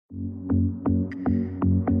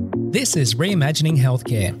This is Reimagining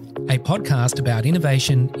Healthcare, a podcast about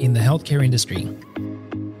innovation in the healthcare industry.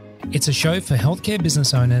 It's a show for healthcare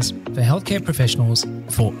business owners, for healthcare professionals,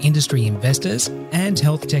 for industry investors, and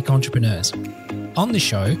health tech entrepreneurs. On the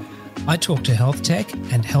show, I talk to health tech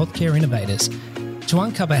and healthcare innovators to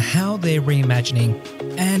uncover how they're reimagining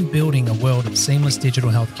and building a world of seamless digital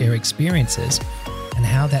healthcare experiences and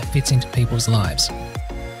how that fits into people's lives.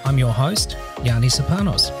 I'm your host, Yanni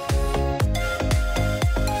Sopanos.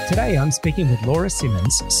 Today, I'm speaking with Laura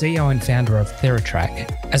Simmons, CEO and founder of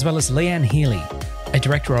TheraTrack, as well as Leanne Healy, a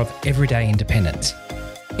director of Everyday Independence.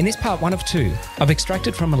 In this part 1 of 2, I've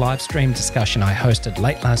extracted from a live stream discussion I hosted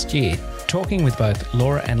late last year, talking with both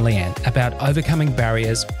Laura and Leanne about overcoming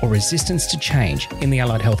barriers or resistance to change in the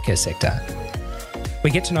allied healthcare sector. We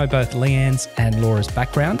get to know both Leanne's and Laura's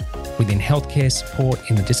background within healthcare support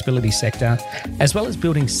in the disability sector, as well as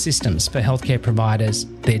building systems for healthcare providers,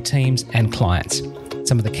 their teams and clients.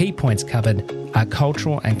 Some of the key points covered are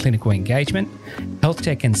cultural and clinical engagement, health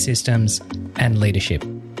tech and systems, and leadership.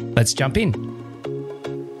 Let's jump in.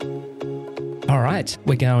 All right,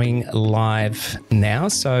 we're going live now.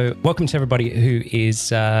 So welcome to everybody who is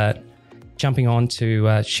jumping on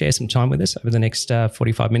to share some time with us over the next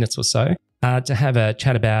 45 minutes or so to have a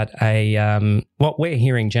chat about what we're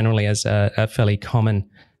hearing generally as a fairly common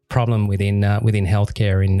problem within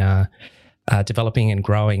healthcare in developing and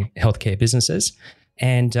growing healthcare businesses.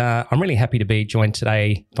 And I'm really happy to be joined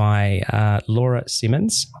today by Laura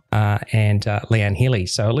Simmons and Leanne Healy.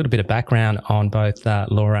 So a little bit of background on both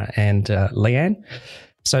Laura and Leanne.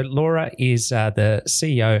 So Laura is the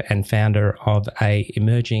CEO and founder of a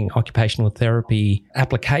emerging occupational therapy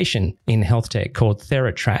application in health tech called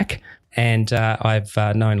TheraTrack. And I've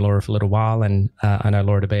known Laura for a little while, and I know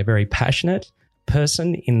Laura to be a very passionate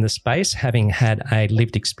person in the space, having had a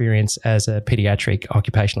lived experience as a pediatric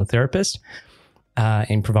occupational therapist.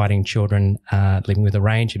 In providing children living with a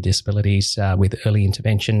range of disabilities with early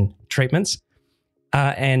intervention treatments.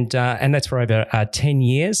 And that's for over 10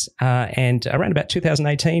 years. And around about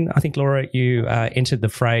 2018, I think, Laura, you entered the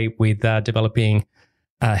fray with developing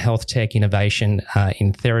health tech innovation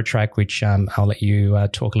in TheraTrack, which I'll let you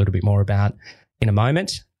talk a little bit more about in a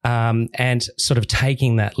moment. And sort of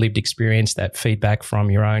taking that lived experience, that feedback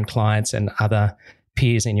from your own clients and other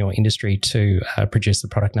peers in your industry to produce the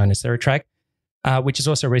product known as TheraTrack. Which has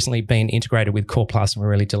also recently been integrated with Core Plus, and we're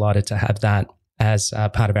really delighted to have that as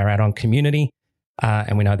part of our add-on community.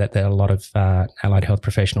 And we know that there are a lot of allied health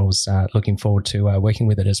professionals looking forward to working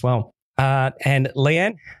with it as well. And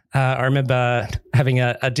Leanne, I remember having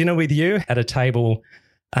a dinner with you at a table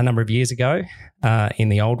a number of years ago in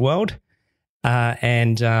the old world.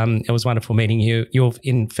 And it was wonderful meeting you. You're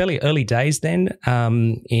in fairly early days then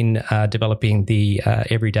in developing the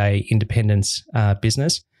Everyday Independence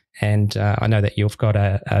business. And I know that you've got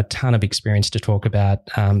a ton of experience to talk about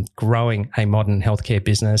growing a modern healthcare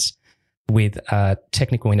business with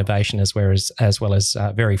technical innovation as well as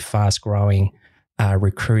very fast growing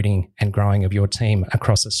recruiting and growing of your team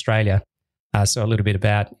across Australia. So a little bit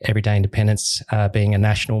about Everyday Independence being a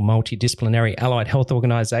national multidisciplinary allied health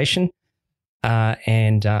organisation.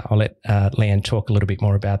 And I'll let Leanne talk a little bit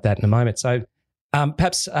more about that in a moment. So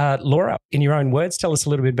perhaps, Laura, in your own words, tell us a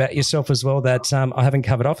little bit about yourself as well that I haven't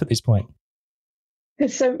covered off at this point.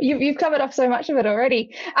 So you've covered off so much of it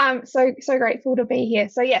already. So grateful to be here.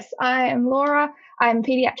 So yes, I am Laura. I'm a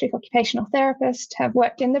pediatric occupational therapist, have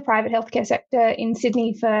worked in the private healthcare sector in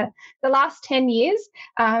Sydney for the last 10 years.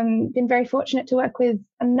 Been very fortunate to work with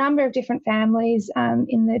a number of different families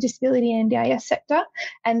in the disability and NDIS sector.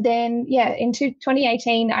 And then, into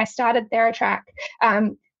 2018, I started TheraTrack.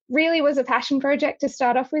 Really was a passion project to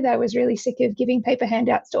start off with. I was really sick of giving paper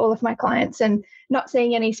handouts to all of my clients and not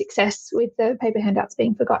seeing any success with the paper handouts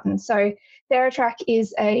being forgotten. So TheraTrack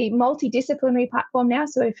is a multidisciplinary platform now,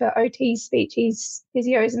 so for OTs, speeches,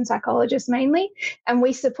 physios and psychologists mainly, and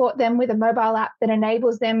we support them with a mobile app that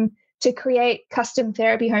enables them to create custom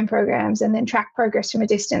therapy home programs and then track progress from a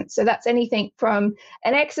distance. So that's anything from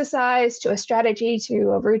an exercise to a strategy to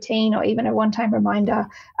a routine or even a one-time reminder,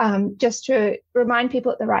 just to remind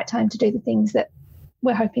people at the right time to do the things that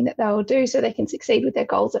we're hoping that they'll do so they can succeed with their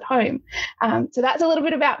goals at home. So that's a little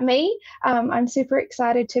bit about me. I'm super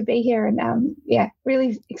excited to be here and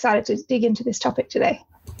really excited to dig into this topic today.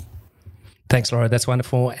 Thanks, Laura. That's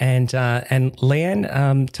wonderful. And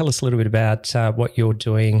Leanne, tell us a little bit about what you're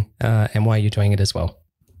doing and why you're doing it as well.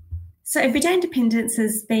 So Everyday Independence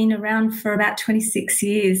has been around for about 26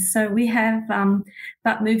 years. So we have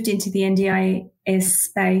but moved into the NDIS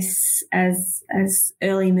space as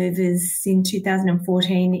early movers in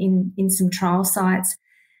 2014 in some trial sites.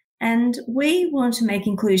 And we want to make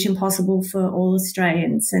inclusion possible for all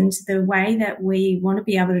Australians. And the way that we want to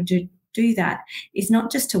be able to do that is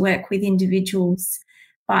not just to work with individuals,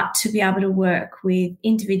 but to be able to work with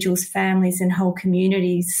individuals, families and whole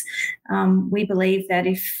communities. We believe that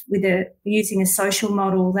using a social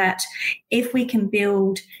model, that if we can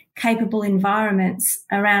build capable environments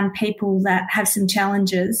around people that have some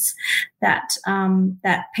challenges, that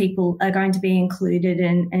people are going to be included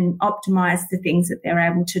and optimise the things that they're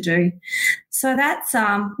able to do. So that's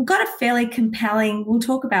we've got a fairly compelling. We'll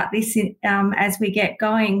talk about this as we get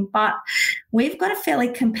going, but we've got a fairly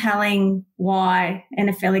compelling why and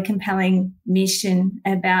a fairly compelling mission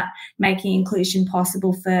about making inclusion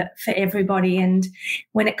possible for everybody. And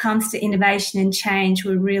when it comes to innovation and change,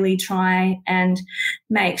 we really try and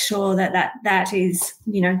make sure that is,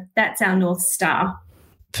 that's our North Star.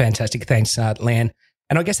 Fantastic. Thanks, Leanne.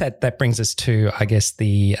 And I guess that brings us to,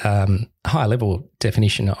 the high level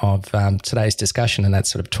definition of today's discussion, and that's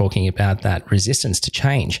sort of talking about that resistance to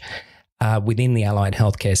change within the allied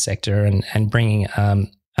healthcare sector and bringing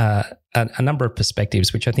a number of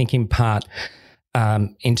perspectives, which I think in part,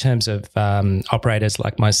 in terms of operators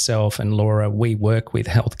like myself and Laura, we work with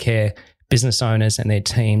healthcare business owners and their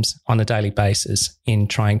teams on a daily basis in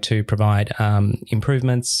trying to provide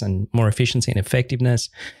improvements and more efficiency and effectiveness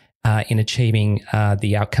in achieving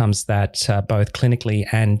the outcomes that both clinically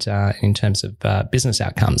and in terms of business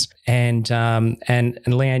outcomes. And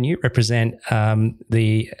Leanne, you represent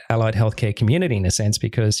the allied healthcare community in a sense,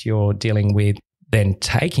 because you're dealing with then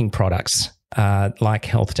taking products like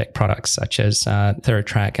health tech products such as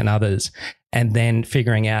TheraTrack and others, and then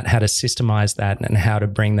figuring out how to systemize that and how to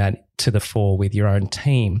bring that to the fore with your own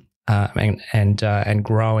team and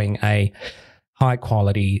growing a high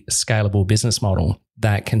quality, scalable business model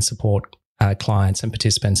that can support clients and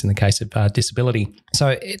participants in the case of disability.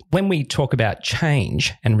 So when we talk about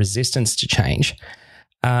change and resistance to change,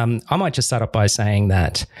 I might just start off by saying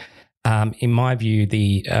that in my view,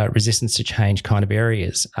 the resistance to change kind of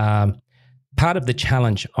areas, part of the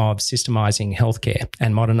challenge of systemizing healthcare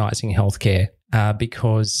and modernizing healthcare,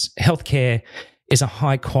 because healthcare is a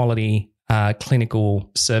high quality clinical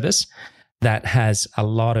service that has a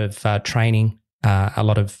lot of training, a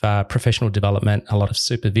lot of professional development, a lot of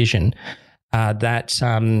supervision that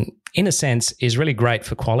in a sense is really great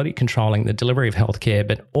for quality controlling the delivery of healthcare,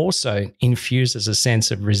 but also infuses a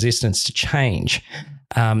sense of resistance to change.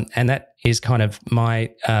 And that is kind of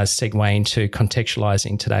my segue into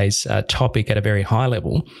contextualizing today's topic at a very high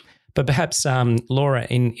level. But perhaps, Laura,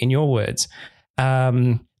 in your words,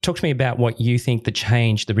 talk to me about what you think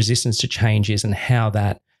the resistance to change is and how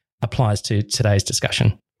that applies to today's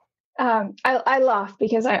discussion. I laugh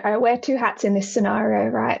because I wear two hats in this scenario,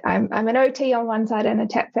 right? I'm an OT on one side and a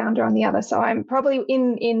tech founder on the other. So I'm probably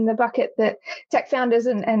in the bucket that tech founders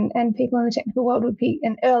and people in the technical world would be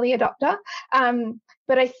an early adopter.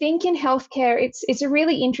 But I think in healthcare, it's a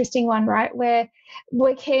really interesting one, right? Where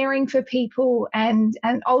we're caring for people and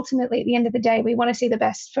ultimately at the end of the day, we want to see the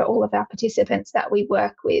best for all of our participants that we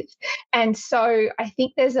work with. And so I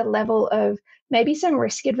think there's a level of maybe some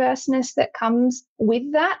risk averseness that comes with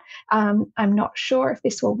that. I'm not sure if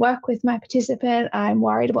this will work with my participant. I'm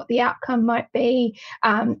worried what the outcome might be.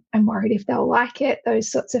 I'm worried if they'll like it, those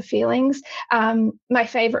sorts of feelings. My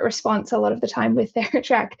favorite response a lot of the time with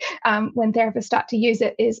TheraTrack when therapists start to use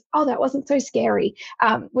it is, oh, that wasn't so scary,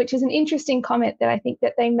 which is an interesting comment that I think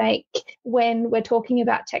that they make when we're talking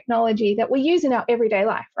about technology that we use in our everyday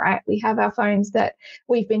life, right? We have our phones that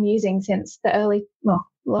we've been using since a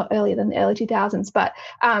lot earlier than the early 2000s, but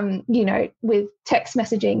with text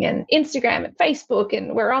messaging and Instagram and Facebook,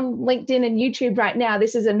 and we're on LinkedIn and YouTube right now.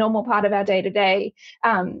 This is a normal part of our day to day.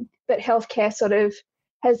 But healthcare sort of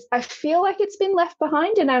I feel like it's been left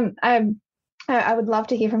behind, and I would love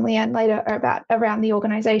to hear from Leanne later around the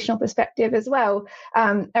organizational perspective as well,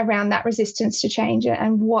 around that resistance to change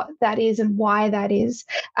and what that is and why that is.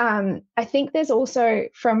 I think there's also,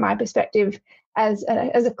 from my perspective, as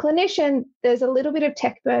a clinician, there's a little bit of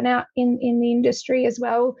tech burnout in the industry as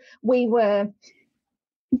well. We were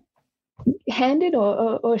handed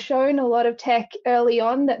or shown a lot of tech early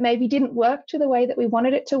on that maybe didn't work to the way that we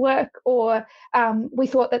wanted it to work, or we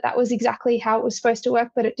thought that was exactly how it was supposed to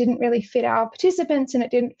work, but it didn't really fit our participants and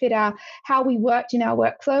it didn't fit how we worked in our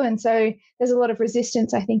workflow. And so there's a lot of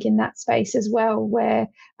resistance, I think, in that space as well, where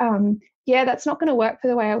yeah, that's not going to work for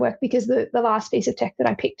the way I work because the last piece of tech that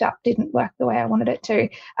I picked up didn't work the way I wanted it to.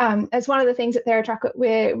 As one of the things at TheraTrack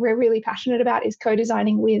we're really passionate about is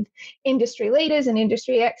co-designing with industry leaders and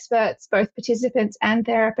industry experts, both participants and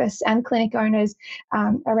therapists and clinic owners,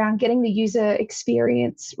 around getting the user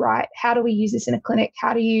experience right. How do we use this in a clinic?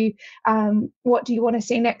 How do you, what do you want to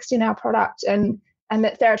see next in our product? And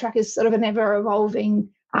that TheraTrack is sort of an ever-evolving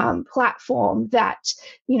platform that,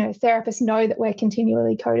 you know, therapists know that we're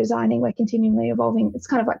continually co-designing, we're continually evolving. It's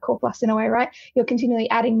kind of like Core Plus in a way, right? You're continually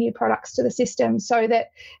adding new products to the system so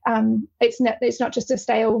that it's not just a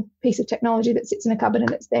stale piece of technology that sits in a cupboard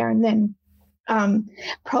and it's there and then.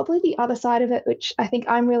 Probably the other side of it, which I think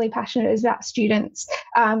I'm really passionate, is about students.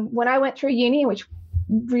 When I went through uni, which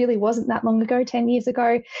really wasn't that long ago, 10 years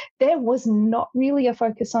ago, there was not really a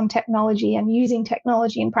focus on technology and using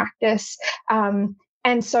technology in practice.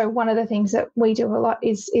 And so one of the things that we do a lot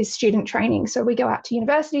is student training. So we go out to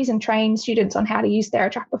universities and train students on how to use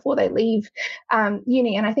TheraTrack before they leave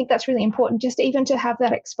uni. And I think that's really important, just even to have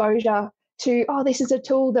that exposure to, oh, this is a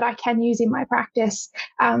tool that I can use in my practice.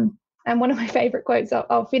 And one of my favorite quotes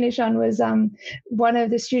I'll finish on was one of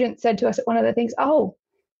the students said to us at one of the things, oh,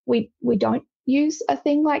 we don't use a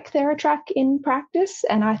thing like TheraTrack in practice.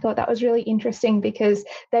 And I thought that was really interesting because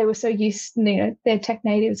they were so used, you know, they're tech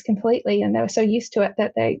natives completely, and they were so used to it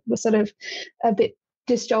that they were sort of a bit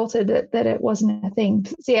disjolted that it wasn't a thing.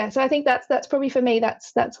 So yeah, so I think that's probably for me,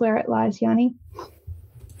 that's where it lies, Yanni.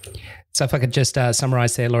 So if I could just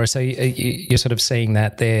summarise there, Laura, so you're sort of seeing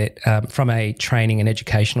that there from a training and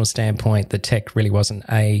educational standpoint, the tech really wasn't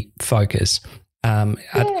a focus.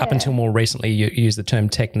 Up until more recently, you used the term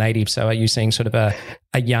tech native. So are you seeing sort of a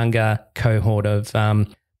younger cohort of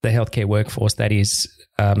the healthcare workforce that is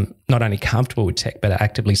not only comfortable with tech, but are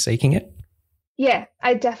actively seeking it? Yeah,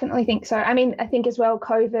 I definitely think so. I mean, I think as well,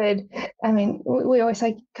 COVID, I mean, we always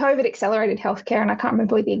say COVID accelerated healthcare, and I can't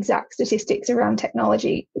remember the exact statistics around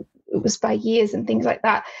technology. It was by years and things like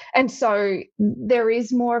that. And so there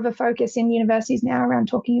is more of a focus in universities now around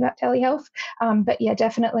talking about telehealth. But yeah,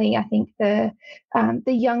 definitely, I think the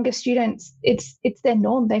younger students, it's their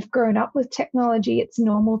norm. They've grown up with technology. It's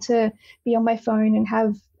normal to be on my phone and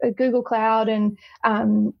have a Google Cloud and,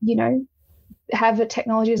 you know, have the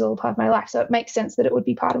technology as all part of my life. So it makes sense that it would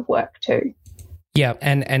be part of work too. Yeah.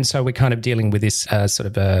 And so we're kind of dealing with this sort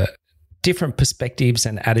of a different perspectives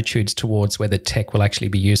and attitudes towards whether tech will actually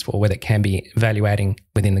be useful, whether it can be value-adding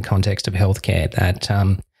within the context of healthcare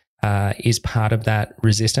that is part of that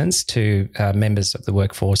resistance to members of the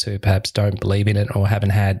workforce who perhaps don't believe in it or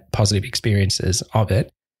haven't had positive experiences of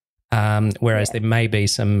it. Whereas there may be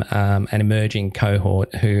some an emerging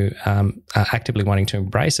cohort who are actively wanting to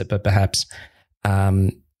embrace it, but perhaps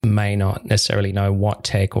may not necessarily know what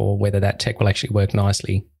tech or whether that tech will actually work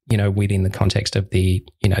nicely, you know, within the context of the,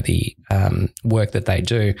 you know, the work that they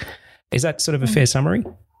do. Is that sort of a fair summary?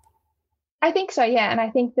 I think so, yeah. And I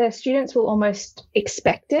think the students will almost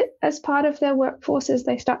expect it as part of their workforce as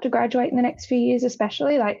they start to graduate in the next few years,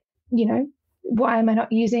 especially. Like, you know, why am I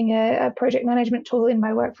not using a project management tool in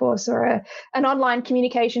my workforce or an online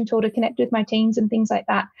communication tool to connect with my teams and things like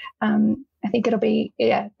that? I think it'll be,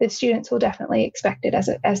 yeah, the students will definitely expect it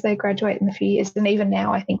as they graduate in a few years. And even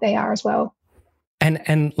now, I think they are as well. And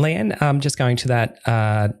Leanne, just going to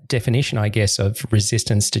that definition, I guess, of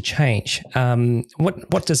resistance to change,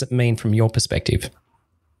 what does it mean from your perspective?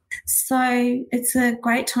 So it's a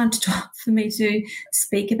great time to talk for me to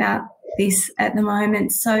speak about this at the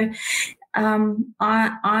moment. So I'm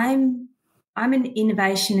an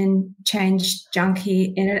innovation and change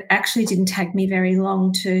junkie, and it actually didn't take me very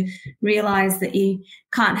long to realise that you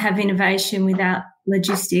can't have innovation without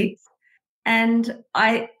logistics. And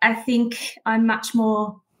I think I'm much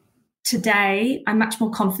more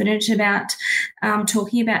confident about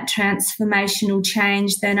talking about transformational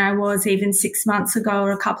change than I was even 6 months ago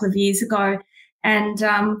or a couple of years ago.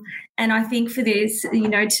 And I think for this, you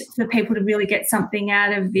know, for people to really get something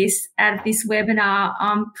out of this webinar,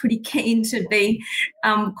 I'm pretty keen to be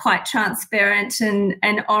quite transparent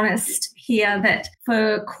and honest here that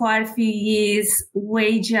for quite a few years,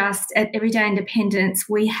 we just, at Everyday Independence,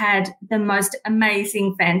 we had the most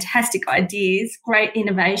amazing, fantastic ideas, great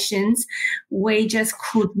innovations. We just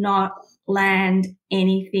could not land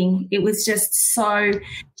anything. It was just so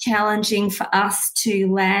challenging for us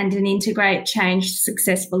to land and integrate change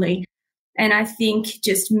successfully. And I think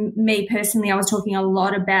just me personally, I was talking a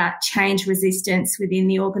lot about change resistance within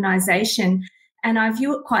the organisation, and I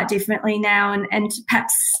view it quite differently now. And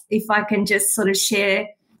perhaps if I can just sort of share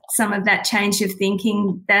some of that change of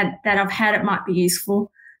thinking that I've had, it might be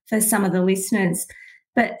useful for some of the listeners.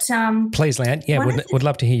 But please, Leanne, would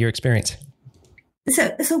love to hear your experience.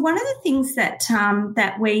 So one of the things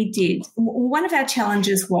that we did, one of our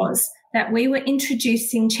challenges was that we were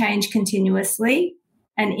introducing change continuously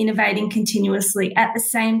and innovating continuously. At the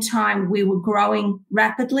same time, we were growing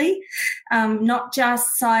rapidly, not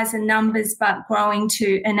just size and numbers, but growing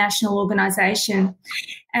to a national organisation.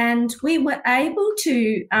 And we were able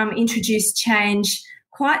to introduce change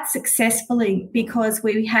quite successfully because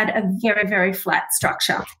we had a very, very flat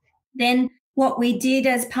structure. Then what we did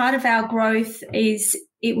as part of our growth is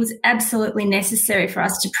it was absolutely necessary for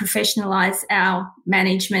us to professionalise our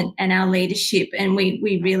management and our leadership, and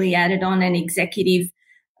we really added on an executive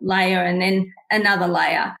layer and then another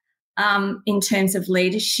layer in terms of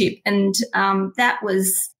leadership. And that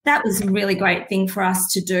was a really great thing for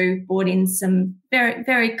us to do. Brought in some very,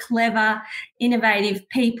 very clever, innovative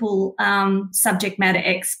people, subject matter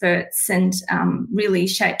experts, and really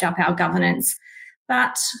shaped up our governance.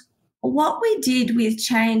 But what we did with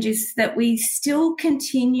change is that we still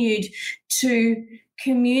continued to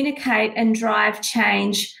communicate and drive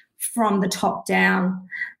change from the top down.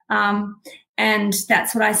 And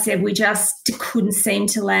that's what I said, we just couldn't seem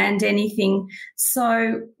to land anything.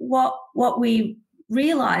 So what we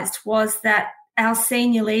realised was that our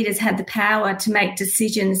senior leaders had the power to make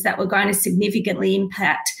decisions that were going to significantly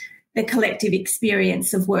impact the collective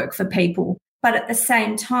experience of work for people. But at the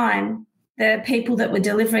same time, the people that were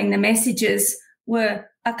delivering the messages were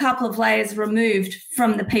a couple of layers removed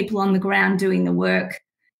from the people on the ground doing the work.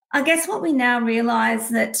 I guess what we now realise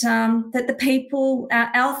that the people,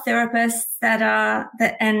 our therapists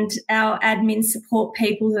and our admin support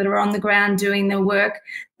people that are on the ground doing the work,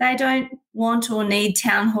 they don't want or need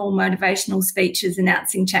town hall motivational speeches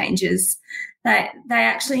announcing changes. They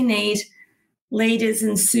actually need leaders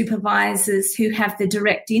and supervisors who have the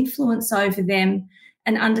direct influence over them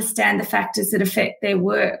and understand the factors that affect their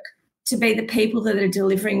work to be the people that are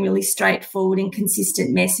delivering really straightforward and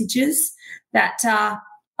consistent messages that are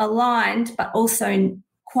aligned but also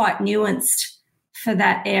quite nuanced for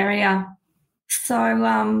that area.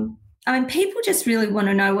 So, people just really want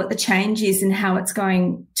to know what the change is and how it's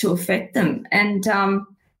going to affect them. And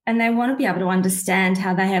they want to be able to understand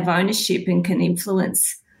how they have ownership and can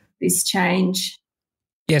influence this change.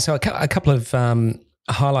 Yeah, so a couple of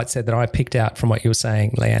highlights there that I picked out from what you were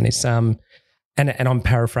saying, Leanne, is and I'm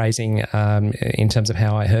paraphrasing in terms of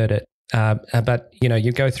how I heard it, but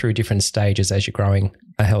you go through different stages as you're growing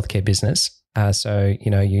a healthcare business. So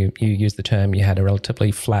you use the term you had a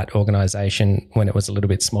relatively flat organisation when it was a little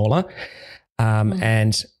bit smaller,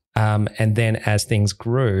 and then as things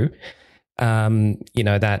grew,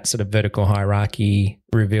 that sort of vertical hierarchy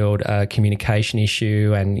revealed a communication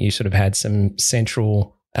issue, and you sort of had some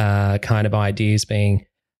central kind of ideas being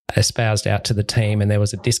espoused out to the team, and there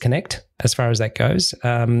was a disconnect as far as that goes.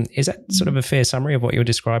 Is that sort of a fair summary of what you were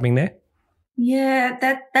describing there? Yeah,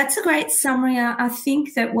 that's a great summary. I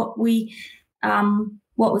think that what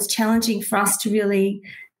was challenging for us to really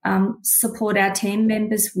support our team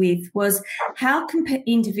members with was how can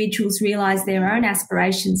individuals realise their own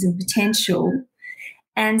aspirations and potential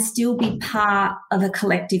and still be part of a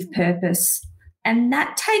collective purpose. And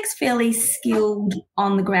that takes fairly skilled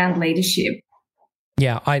on-the-ground leadership.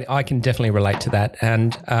 Yeah, I can definitely relate to that.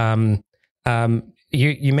 And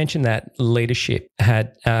you mentioned that leadership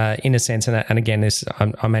had, in a sense, and again, this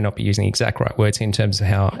I may not be using the exact right words in terms of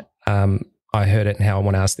how I heard it and how I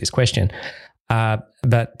want to ask this question,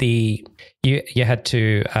 but you had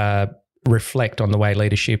to reflect on the way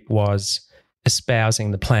leadership was espousing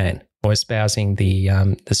the plan or espousing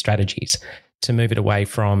the strategies to move it away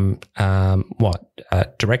from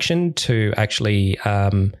direction to actually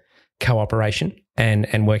cooperation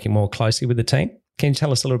and working more closely with the team. Can you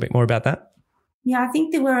tell us a little bit more about that? Yeah, I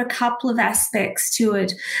think there were a couple of aspects to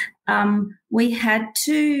it. We had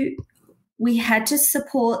to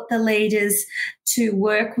support the leaders to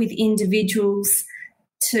work with individuals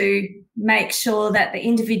to make sure that the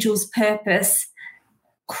individual's purpose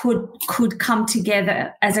could come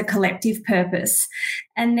together as a collective purpose.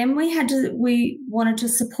 And then we wanted to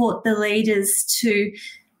support the leaders to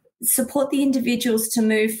support the individuals to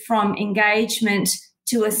move from engagement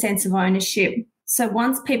to a sense of ownership. So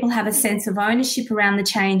once people have a sense of ownership around the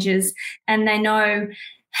changes and they know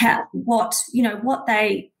what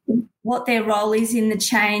their role is in the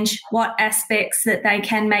change, what aspects that they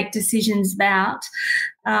can make decisions about,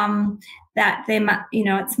 that they're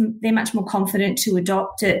much more confident to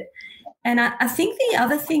adopt it. And I think the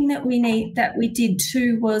other thing that we did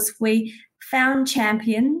too was we found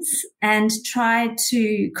champions and tried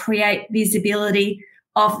to create visibility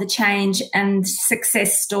of the change and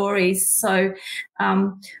success stories. So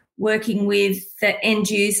working with the end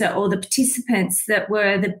user or the participants that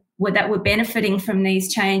were that were benefiting from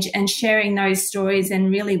these change, and sharing those stories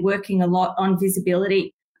and really working a lot on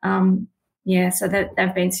visibility. So that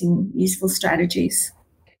they've been some useful strategies.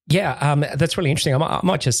 Yeah, that's really interesting. I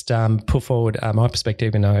might just put forward my perspective,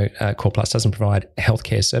 even though Core Plus doesn't provide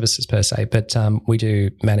healthcare services per se, but we do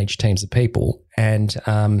manage teams of people. And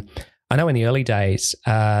I know in the early days,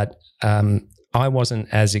 I wasn't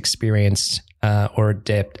as experienced or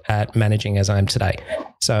adept at managing as I am today.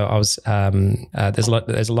 So I was there's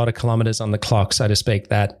a lot of kilometers on the clock, so to speak,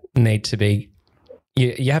 that need to be.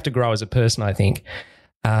 You have to grow as a person, I think.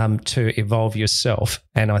 To evolve yourself.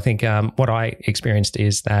 And I think what I experienced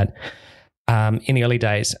is that in the early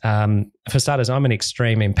days, for starters, I'm an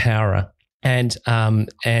extreme empowerer. And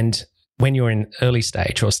when you're in early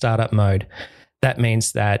stage or startup mode, that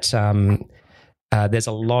means that there's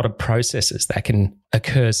a lot of processes that can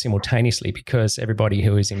occur simultaneously, because everybody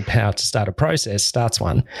who is empowered to start a process starts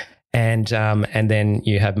one. And then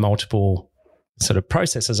you have multiple sort of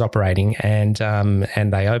processes operating, and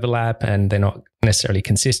they overlap, and they're not necessarily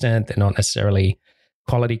consistent. They're not necessarily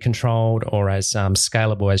quality controlled or as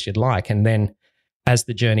scalable as you'd like. And then as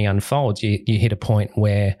the journey unfolds, you hit a point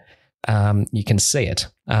where you can see it.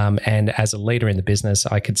 And as a leader in the business,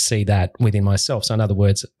 I could see that within myself. So in other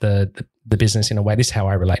words, the business, in a way, this is how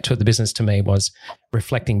I relate to it. The business to me was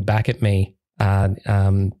reflecting back at me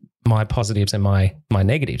my positives and my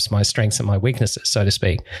negatives, my strengths and my weaknesses, so to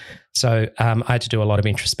speak. So I had to do a lot of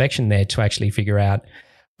introspection there to actually figure out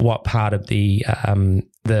what part of the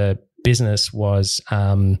business was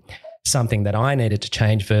something that I needed to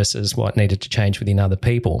change versus what needed to change within other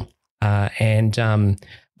people. And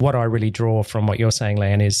what I really draw from what you're saying,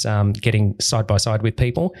 Leanne, is getting side by side with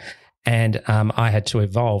people. And I had to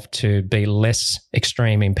evolve to be less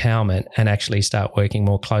extreme empowerment and actually start working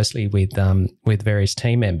more closely with various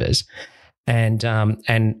team members,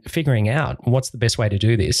 and figuring out what's the best way to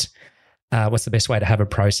do this. What's the best way to have a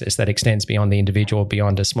process that extends beyond the individual,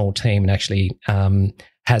 beyond a small team, and actually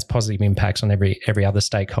has positive impacts on every other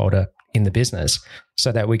stakeholder in the business,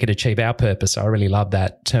 so that we could achieve our purpose. I really love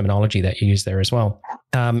that terminology that you use there as well.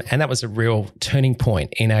 And that was a real turning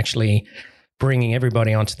point in actually bringing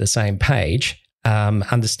everybody onto the same page,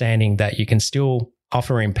 understanding that you can still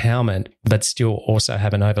offer empowerment, but still also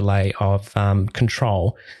have an overlay of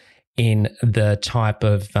control in the type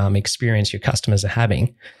of experience your customers are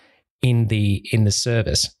having in the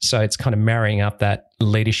service. So it's kind of marrying up that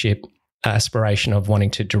leadership aspiration of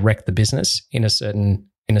wanting to direct the business in a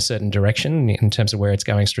certain direction in terms of where it's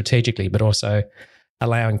going strategically, but also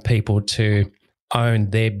allowing people to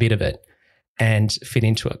own their bit of it and fit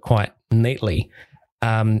into it quite neatly.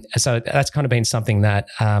 So that's kind of been something that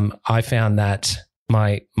I found that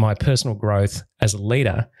my personal growth as a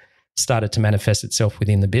leader started to manifest itself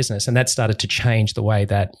within the business. And that started to change the way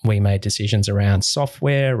that we made decisions around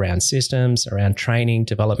software, around systems, around training,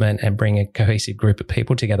 development, and bring a cohesive group of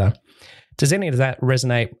people together. Does any of that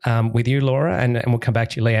resonate with you, Laura? And we'll come back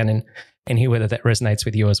to you, Leanne, and hear whether that resonates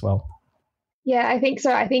with you as well. Yeah, I think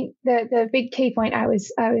so. I think the big key point I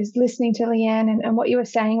was listening to Leanne, and what you were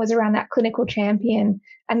saying was around that clinical champion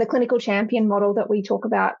and the clinical champion model that we talk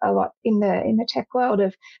about a lot in the tech world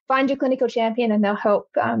of find your clinical champion and they'll help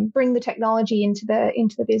bring the technology into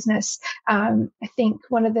the business. I think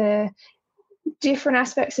one of the different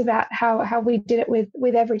aspects about how we did it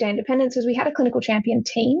with Everyday Independence was we had a clinical champion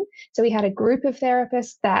team. So we had a group of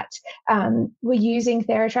therapists that were using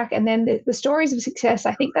TheraTrack, and then the stories of success.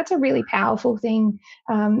 I think that's a really powerful thing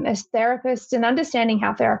as therapists, and understanding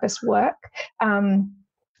how therapists work, and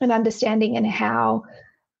understanding and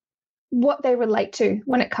what they relate to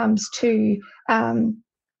when it comes to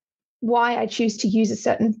why I choose to use a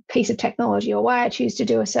certain piece of technology, or why I choose to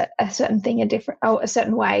do a certain thing a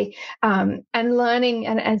certain way, and learning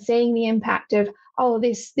and seeing the impact of,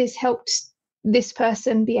 this helped this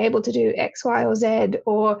person be able to do X, Y, or Z,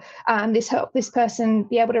 or this helped this person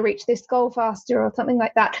be able to reach this goal faster, or something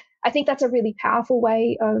like that. I think that's a really powerful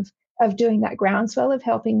way of doing that groundswell of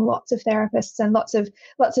helping lots of therapists and lots of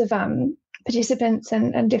participants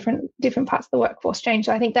and different parts of the workforce change.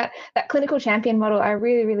 So I think that clinical champion model I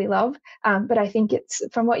really, really love. But I think it's,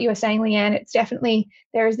 from what you were saying, Leanne, it's definitely,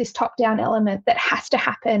 there is this top-down element that has to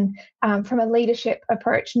happen from a leadership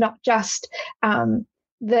approach, not just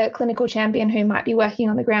the clinical champion who might be working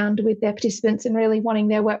on the ground with their participants and really wanting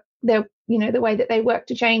their work, the way that they work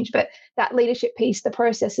to change. But that leadership piece, the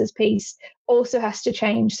processes piece, also has to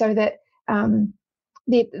change so that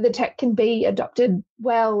the tech can be adopted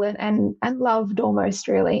well and loved almost,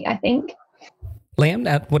 really, I think.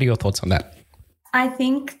 Liam, what are your thoughts on that? I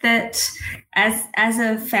think that as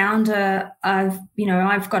a founder,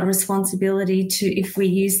 I've got a responsibility to, if we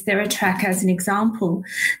use TheraTrack as an example,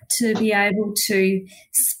 to be able to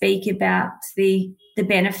speak about the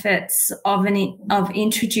benefits of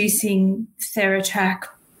introducing TheraTrack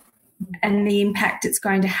and the impact it's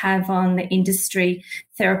going to have on the industry.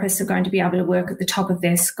 Therapists are going to be able to work at the top of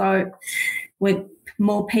their scope.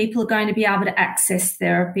 More people are going to be able to access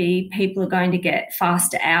therapy. People are going to get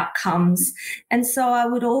faster outcomes. And so I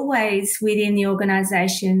would always, within the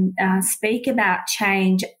organisation, speak about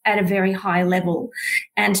change at a very high level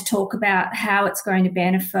and talk about how it's going to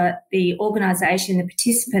benefit the organisation, the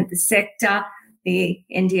participant, the sector, the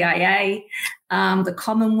NDIA, the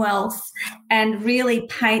Commonwealth, and really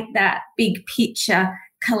paint that big picture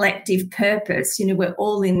collective purpose. We're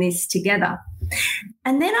all in this together.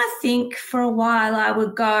 And then I think for a while I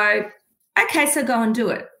would go, okay, so go and do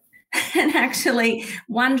it. And actually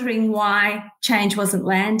wondering why change wasn't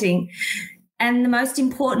landing. And the most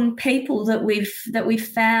important people that we've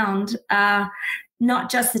found are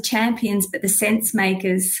not just the champions, but the sense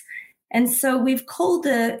makers. And so we've called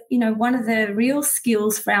one of the real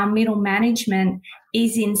skills for our middle management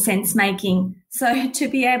is in sense making. So to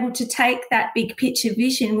be able to take that big picture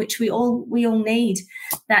vision, which we all need,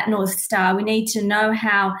 that North Star, we need to know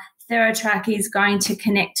how TheraTrack is going to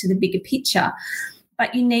connect to the bigger picture.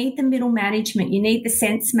 But you need the middle management, you need the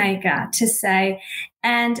sense maker to say,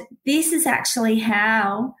 and this is actually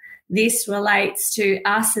how this relates to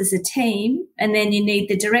us as a team. And then you need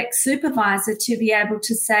the direct supervisor to be able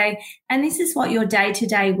to say, and this is what your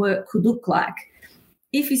day-to-day work could look like.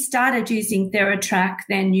 If you started using TheraTrack,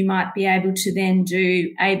 then you might be able to then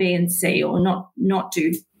do A, B, and C, or not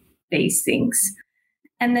do these things.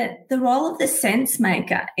 And the role of the sense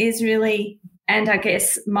maker is really, and I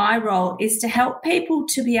guess my role is to help people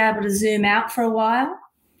to be able to zoom out for a while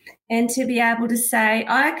and to be able to say,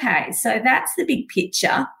 okay, so that's the big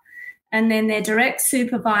picture. And then their direct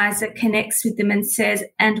supervisor connects with them and says,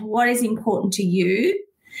 and what is important to you?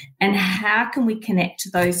 And how can we connect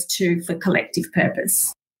those two for collective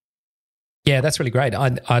purpose? Yeah, that's really great.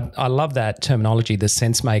 I love that terminology, the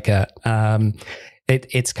sense maker.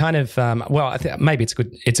 It's kind of I think maybe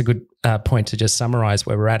it's a good point to just summarize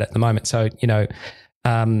where we're at the moment. So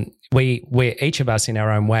we're each of us in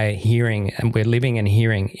our own way hearing, and we're living and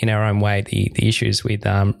hearing in our own way the issues with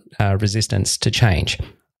resistance to change,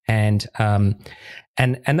 and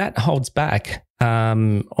that holds back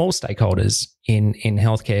all stakeholders in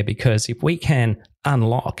healthcare, because if we can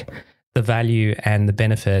unlock the value and the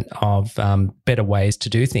benefit of better ways to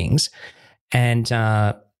do things, and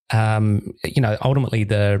ultimately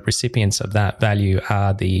the recipients of that value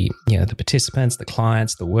are the participants, the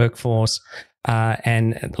clients, the workforce,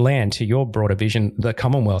 and Leanne, to your broader vision, the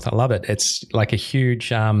Commonwealth. I love it. It's like a huge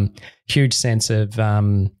sense of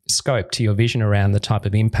scope to your vision around the type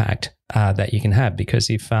of impact that you can have. Because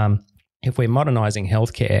if we're modernising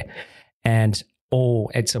healthcare and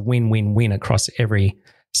it's a win-win-win across every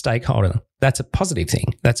stakeholder, that's a positive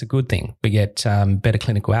thing. That's a good thing. We get better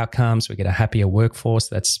clinical outcomes. We get a happier workforce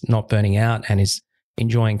that's not burning out and is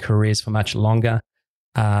enjoying careers for much longer.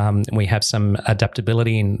 We have some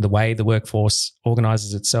adaptability in the way the workforce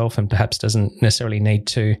organises itself, and perhaps doesn't necessarily need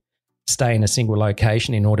to stay in a single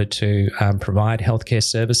location in order to provide healthcare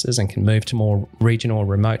services, and can move to more regional or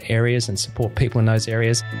remote areas and support people in those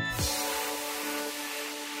areas.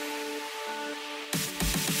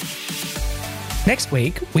 Next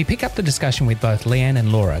week, we pick up the discussion with both Leanne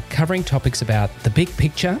and Laura, covering topics about the big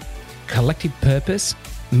picture, collective purpose,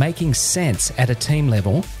 making sense at a team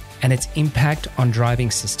level, and its impact on driving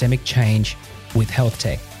systemic change with health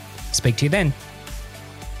tech. Speak to you then.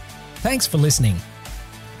 Thanks for listening.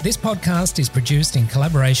 This podcast is produced in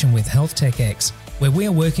collaboration with Health Tech X, where we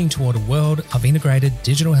are working toward a world of integrated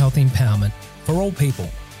digital health empowerment for all people.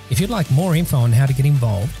 If you'd like more info on how to get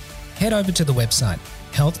involved, head over to the website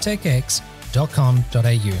healthtechx.com.au.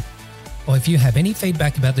 Or if you have any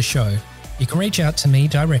feedback about the show, you can reach out to me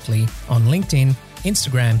directly on LinkedIn,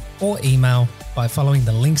 Instagram, or email by following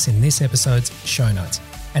the links in this episode's show notes.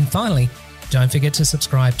 And finally, don't forget to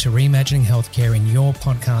subscribe to Reimagining Healthcare in your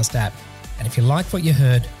podcast app. And if you like what you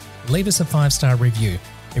heard, leave us a 5-star review.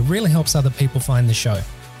 It really helps other people find the show.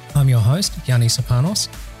 I'm your host, Yanni Sopanos,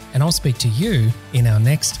 and I'll speak to you in our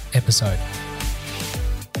next episode.